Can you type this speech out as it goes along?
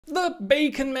The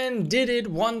Bacon Man did it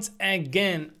once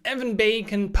again. Evan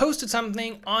Bacon posted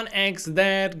something on X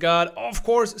that got, of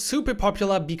course, super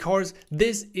popular because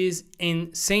this is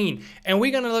insane. And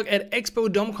we're gonna look at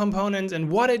Expo DOM Components and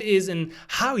what it is and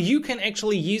how you can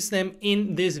actually use them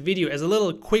in this video as a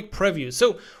little quick preview.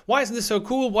 So why is this so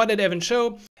cool? What did Evan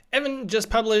show? Evan just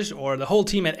published, or the whole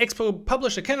team at Expo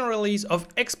published a kernel release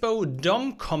of Expo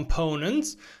DOM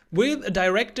Components with a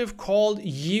directive called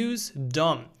use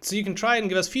DOM. So you can try it and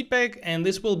give us feedback, and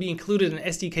this will be included in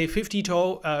SDK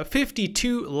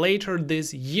 52 later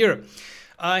this year.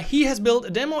 He has built a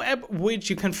demo app which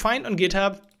you can find on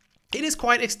GitHub. It is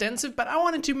quite extensive, but I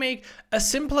wanted to make a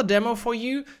simpler demo for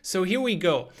you, so here we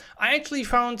go. I actually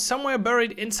found somewhere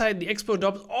buried inside the Expo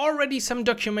DOMs already some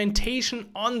documentation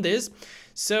on this.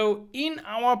 So in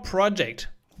our project,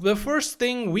 the first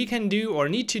thing we can do or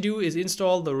need to do is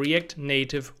install the React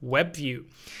Native Web View.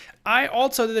 I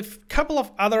also did a couple of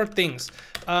other things.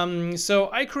 So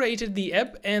I created the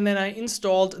app and then I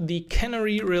installed the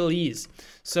Canary release.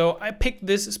 So I picked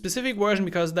this specific version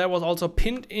because that was also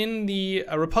pinned in the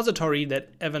repository that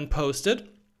Evan posted.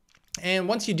 And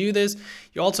once you do this,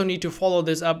 you also need to follow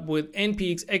this up with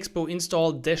npx expo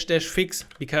install -- fix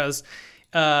because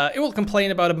it will complain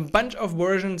about a bunch of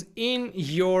versions in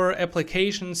your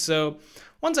application. So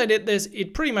once I did this,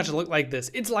 it pretty much looked like this.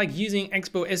 It's like using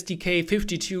Expo SDK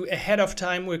 52 ahead of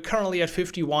time. We're currently at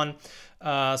 51,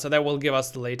 so that will give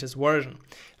us the latest version.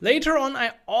 Later on,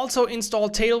 I also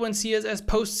installed Tailwind CSS,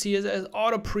 Post CSS,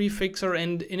 Auto Prefixer,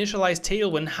 and initialized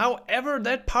Tailwind. However,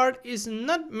 that part is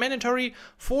not mandatory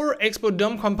for Expo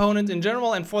DOM Components in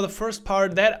general, and for the first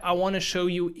part that I want to show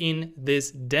you in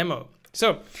this demo.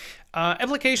 So,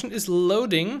 application is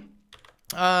loading.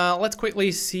 Let's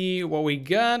quickly see what we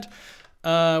got.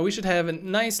 We should have a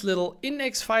nice little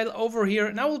index file over here,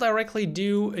 and I will directly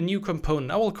do a new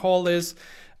component. I will call this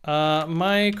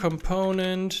my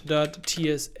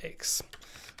component.tsx.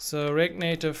 So React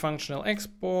Native functional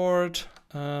export.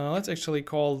 Let's actually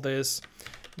call this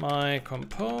my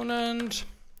component.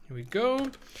 Here we go.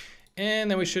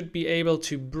 And then we should be able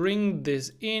to bring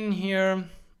this in here.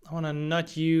 I want to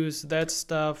not use that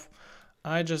stuff.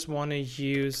 I just want to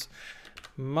use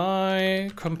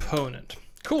my component.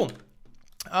 Cool.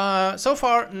 So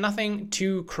far, nothing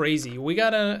too crazy. We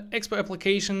got an Expo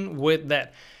application with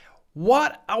that.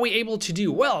 What are we able to do?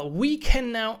 Well, we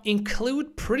can now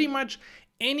include pretty much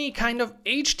any kind of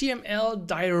HTML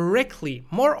directly,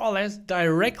 more or less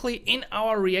directly in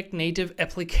our React Native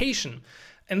application.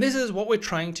 And this is what we're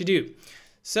trying to do.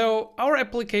 So our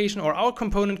application or our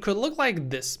component could look like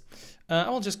this. I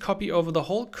will just copy over the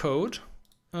whole code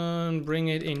and bring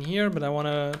it in here, but I want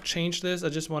to change this. I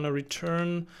just want to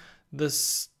return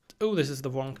this. Oh, this is the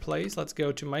wrong place. Let's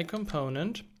go to my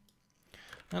component.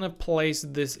 I'm going to place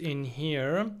this in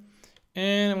here,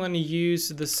 and I'm going to use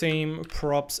the same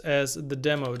props as the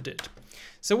demo did.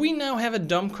 So we now have a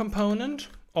DOM component,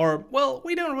 or well,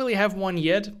 we don't really have one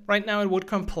yet. Right now it would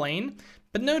complain,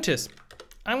 but notice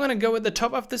I'm going to go at the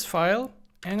top of this file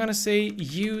and I'm going to say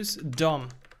use DOM.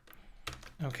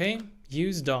 Okay,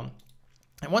 use DOM.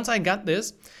 And once I got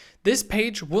this, this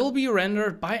page will be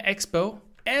rendered by Expo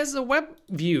as a web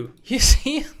view. You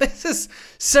see, this is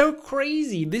so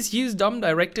crazy. This use DOM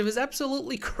directive is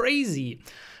absolutely crazy.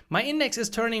 My index is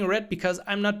turning red because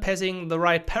I'm not passing the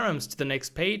right params to the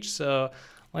next page. So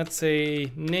let's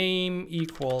say name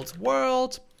equals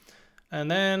world.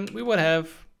 And then we would have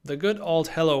the good old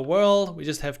hello world. We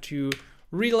just have to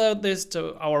reload this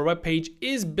so our web page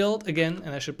is built again,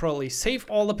 and I should probably save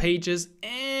all the pages,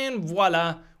 and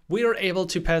voila, we are able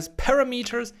to pass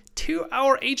parameters to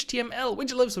our HTML,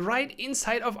 which lives right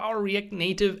inside of our React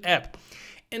Native app.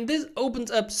 And this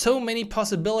opens up so many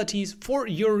possibilities for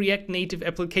your React Native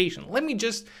application. Let me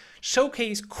just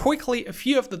showcase quickly a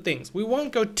few of the things. We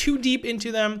won't go too deep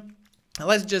into them.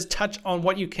 Let's just touch on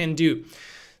what you can do.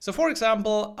 So for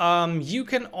example, you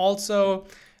can also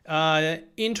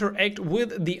interact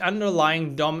with the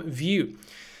underlying DOM view.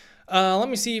 Let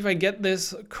me see if I get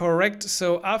this correct.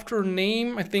 So after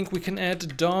name, I think we can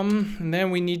add DOM, and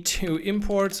then we need to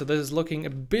import. So this is looking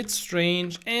a bit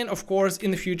strange. And of course,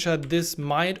 in the future, this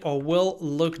might or will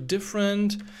look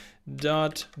different.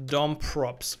 .DOM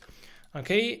props.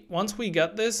 Okay, once we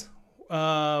got this,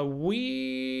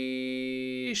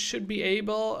 we should be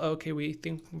able, okay, we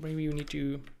think maybe we need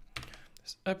to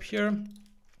this up here.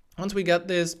 Once we got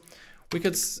this, we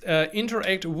could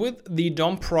interact with the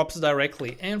DOM props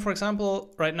directly. And for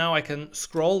example, right now I can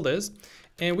scroll this,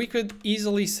 and we could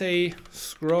easily say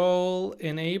scroll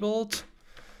enabled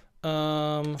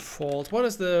false. What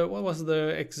was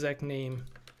the exact name?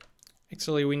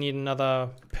 Actually, we need another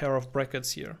pair of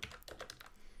brackets here.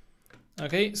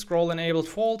 Okay, scroll enabled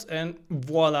false, and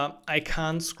voila, I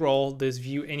can't scroll this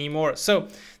view anymore. So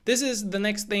this is the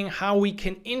next thing, how we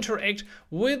can interact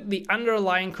with the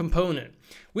underlying component.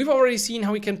 We've already seen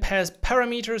how we can pass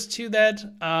parameters to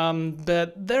that,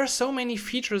 but there are so many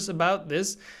features about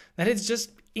this that it's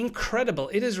just incredible.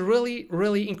 It is really,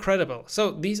 really incredible. So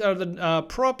these are the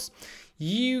props.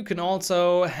 You can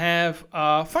also have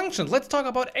functions. Let's talk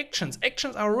about actions.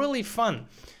 Actions are really fun.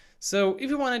 So if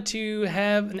you wanted to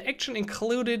have an action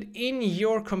included in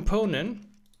your component,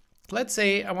 let's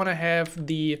say I want to have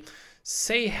the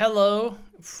say hello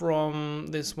from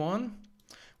this one.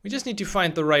 We just need to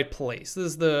find the right place. This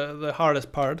is the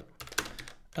hardest part.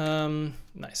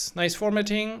 Nice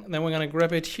formatting. Then we're gonna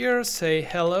grab it here, say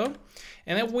hello.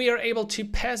 And then we are able to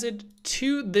pass it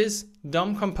to this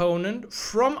DOM component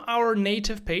from our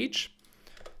native page.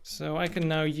 So I can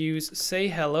now use say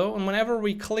hello, and whenever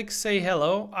we click say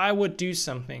hello, I would do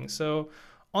something. So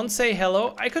on say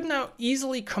hello, I could now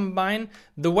easily combine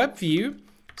the web view,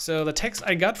 so the text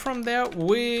I got from there,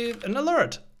 with an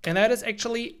alert. And that is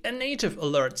actually a native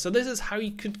alert. So this is how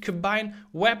you could combine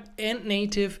web and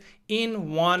native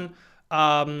in one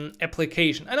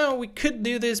application. I know we could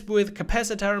do this with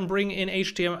capacitor and bring in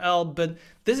HTML, but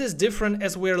this is different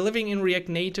as we're living in React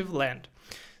Native land.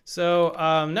 So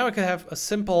now I could have a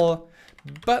simple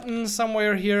button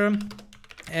somewhere here,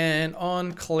 and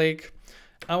on click,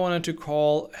 I wanted to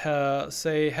call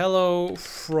say hello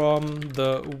from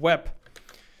the web.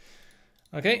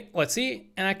 Okay, let's see.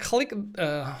 And I click,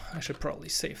 I should probably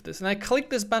save this. And I click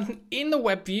this button in the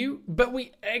web view, but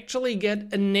we actually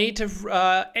get a native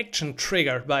action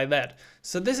triggered by that.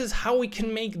 So this is how we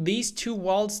can make these two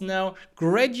walls now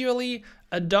gradually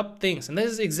adopt things. And this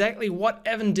is exactly what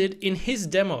Evan did in his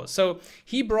demo. So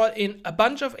he brought in a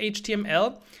bunch of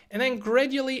HTML and then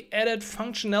gradually added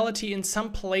functionality in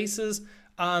some places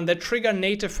that trigger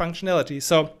native functionality.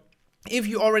 So if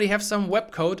you already have some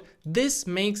web code, this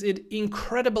makes it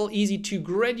incredibly easy to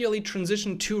gradually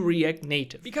transition to React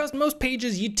Native. Because most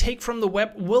pages you take from the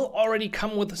web will already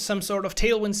come with some sort of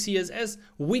Tailwind CSS,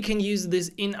 we can use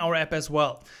this in our app as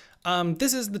well.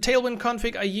 This is the Tailwind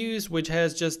config I use, which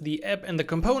has just the app and the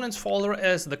components folder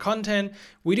as the content.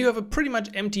 We do have a pretty much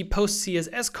empty post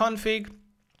CSS config.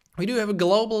 We do have a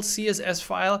global CSS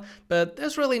file, but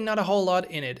there's really not a whole lot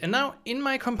in it. And now in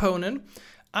my component,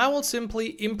 I will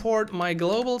simply import my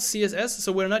global CSS.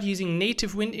 So we're not using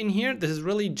native wind in here. This is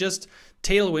really just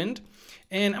Tailwind.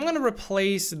 And I'm gonna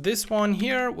replace this one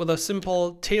here with a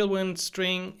simple Tailwind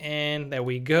string, and there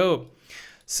we go.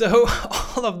 So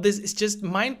all of this is just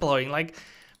mind-blowing. Like,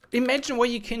 imagine what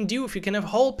you can do if you can have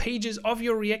whole pages of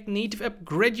your React Native app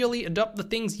gradually adopt the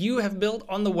things you have built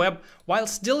on the web while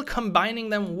still combining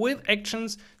them with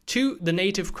actions to the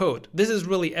native code. This is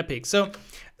really epic. So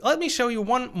let me show you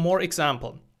one more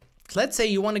example. Let's say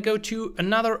you want to go to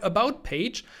another about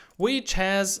page, which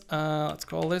has, let's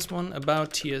call this one about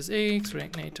TSX,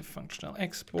 React Native Functional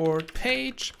Export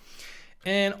page.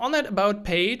 And on that about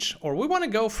page, or we want to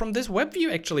go from this web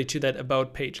view actually to that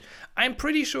about page. I'm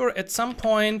pretty sure at some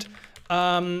point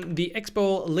the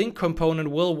Expo link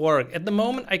component will work. At the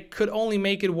moment, I could only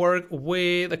make it work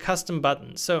with a custom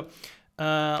button. So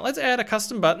let's add a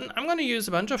custom button. I'm going to use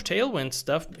a bunch of Tailwind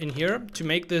stuff in here to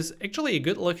make this actually a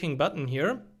good looking button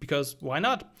here, because why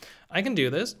not? I can do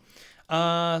this.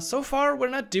 So far, we're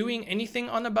not doing anything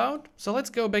on about. So let's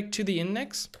go back to the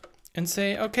index and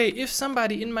say, okay, if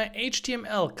somebody in my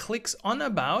HTML clicks on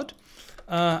about,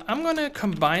 I'm gonna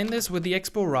combine this with the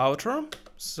Expo router.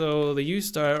 So the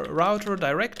use router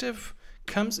directive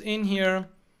comes in here,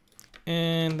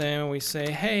 and then we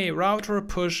say, hey, router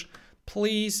push,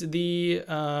 please, the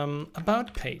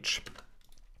about page.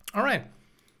 All right,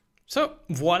 so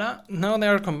voila, now they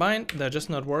are combined. They're just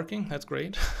not working, that's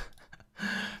great.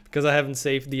 Because I haven't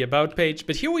saved the about page,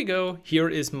 but here we go. Here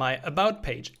is my about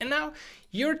page. And now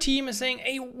your team is saying,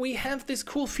 hey, we have this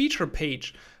cool feature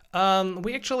page.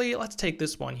 We actually, let's take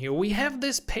this one here. We have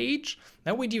this page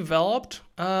that we developed.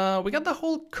 We got the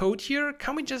whole code here.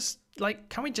 Can we just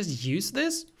use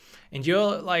this? And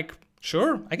you're like,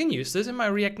 sure, I can use this in my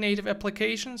React Native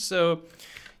application. So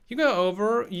you go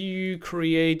over, you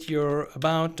create your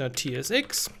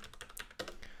about.tsx.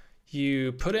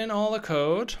 You put in all the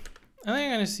code. And then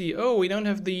you're gonna see, oh, we don't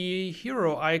have the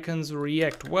hero icons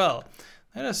React. Well,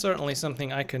 that is certainly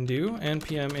something I can do.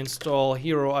 npm install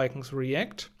hero icons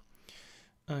React.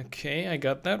 Okay, I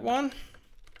got that one.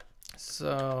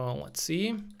 So let's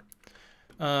see.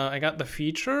 I got the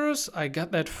features, I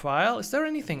got that file. Is there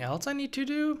anything else I need to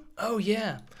do? Oh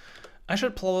yeah, I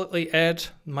should probably add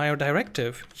my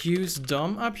directive, use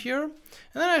DOM up here. And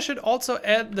then I should also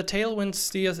add the Tailwind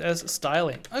CSS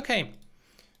styling. Okay.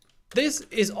 This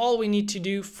is all we need to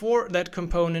do for that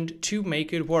component to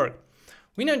make it work.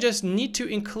 We now just need to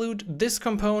include this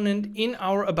component in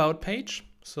our About page.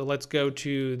 So let's go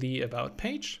to the About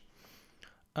page.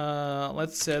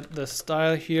 Let's set the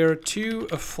style here to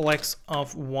a flex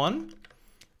of 1.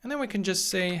 And then we can just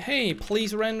say, hey,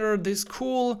 please render this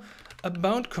cool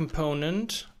About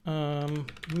component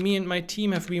me and my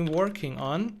team have been working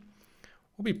on.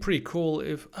 Would be pretty cool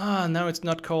if, now it's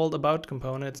not called About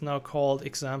component, it's now called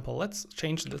example. Let's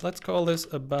change this. Let's call this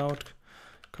About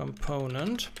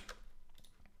component.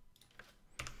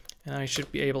 And I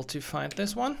should be able to find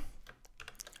this one.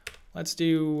 Let's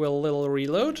do a little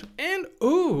reload. And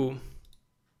ooh,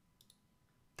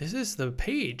 this is the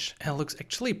page. And it looks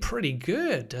actually pretty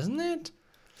good, doesn't it?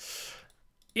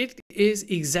 It is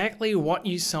exactly what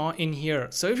you saw in here.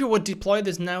 So if you would deploy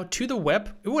this now to the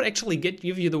web, it would actually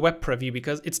give you the web preview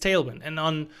because it's Tailwind. And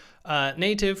on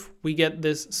native, we get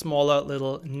this smaller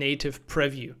little native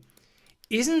preview.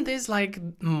 Isn't this like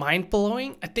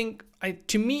mind-blowing? I think,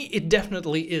 to me, it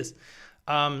definitely is.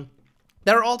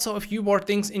 There are also a few more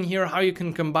things in here, how you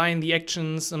can combine the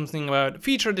actions, something about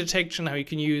feature detection, how you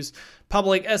can use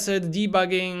public assets,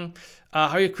 debugging,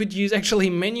 how you could use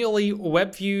actually manually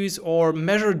web views or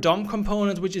measure DOM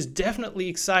components, which is definitely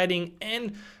exciting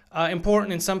and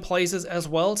important in some places as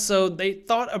well. So they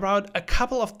thought about a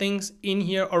couple of things in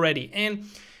here already. And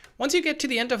once you get to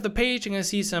the end of the page, you're going to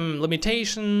see some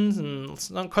limitations and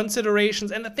some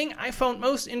considerations. And the thing I found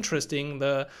most interesting,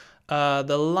 the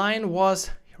line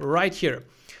was right here.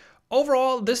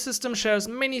 Overall, this system shares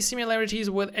many similarities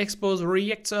with Expo's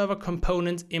React Server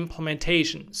Components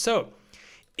implementation. So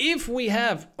if we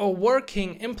have a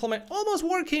almost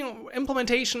working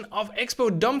implementation of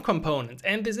Expo DOM Components,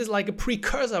 and this is like a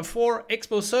precursor for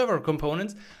Expo Server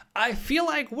Components, I feel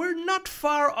like we're not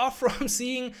far off from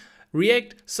seeing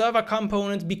React Server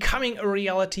Components becoming a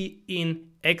reality in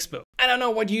Expo. I don't know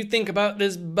what you think about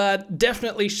this, but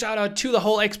definitely shout out to the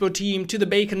whole Expo team, to the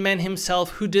Bacon Man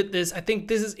himself who did this. I think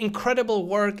this is incredible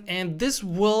work, and this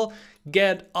will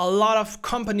get a lot of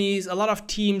companies, a lot of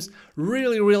teams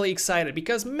really excited,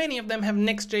 because many of them have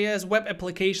Next.js web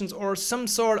applications or some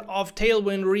sort of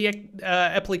Tailwind React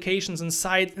applications and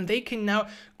sites, and they can now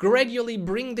gradually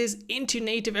bring this into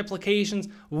native applications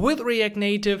with React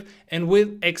Native and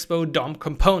with Expo DOM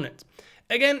Components.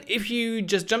 Again, if you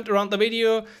just jumped around the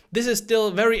video, this is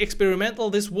still very experimental.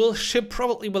 This will ship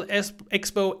probably with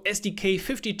Expo SDK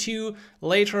 52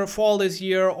 later fall this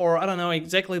year, or I don't know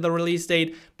exactly the release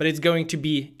date, but it's going to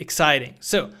be exciting.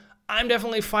 So I'm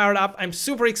definitely fired up. I'm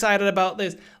super excited about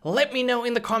this. Let me know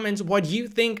in the comments what you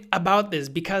think about this,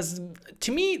 because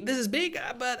to me, this is big,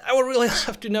 but I would really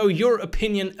love to know your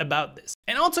opinion about this.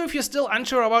 And also, if you're still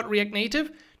unsure about React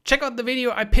Native, check out the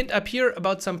video I pinned up here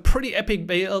about some pretty epic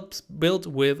builds built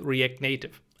with React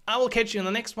Native. I will catch you in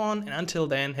the next one, and until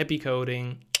then, happy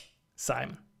coding,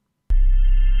 Simon.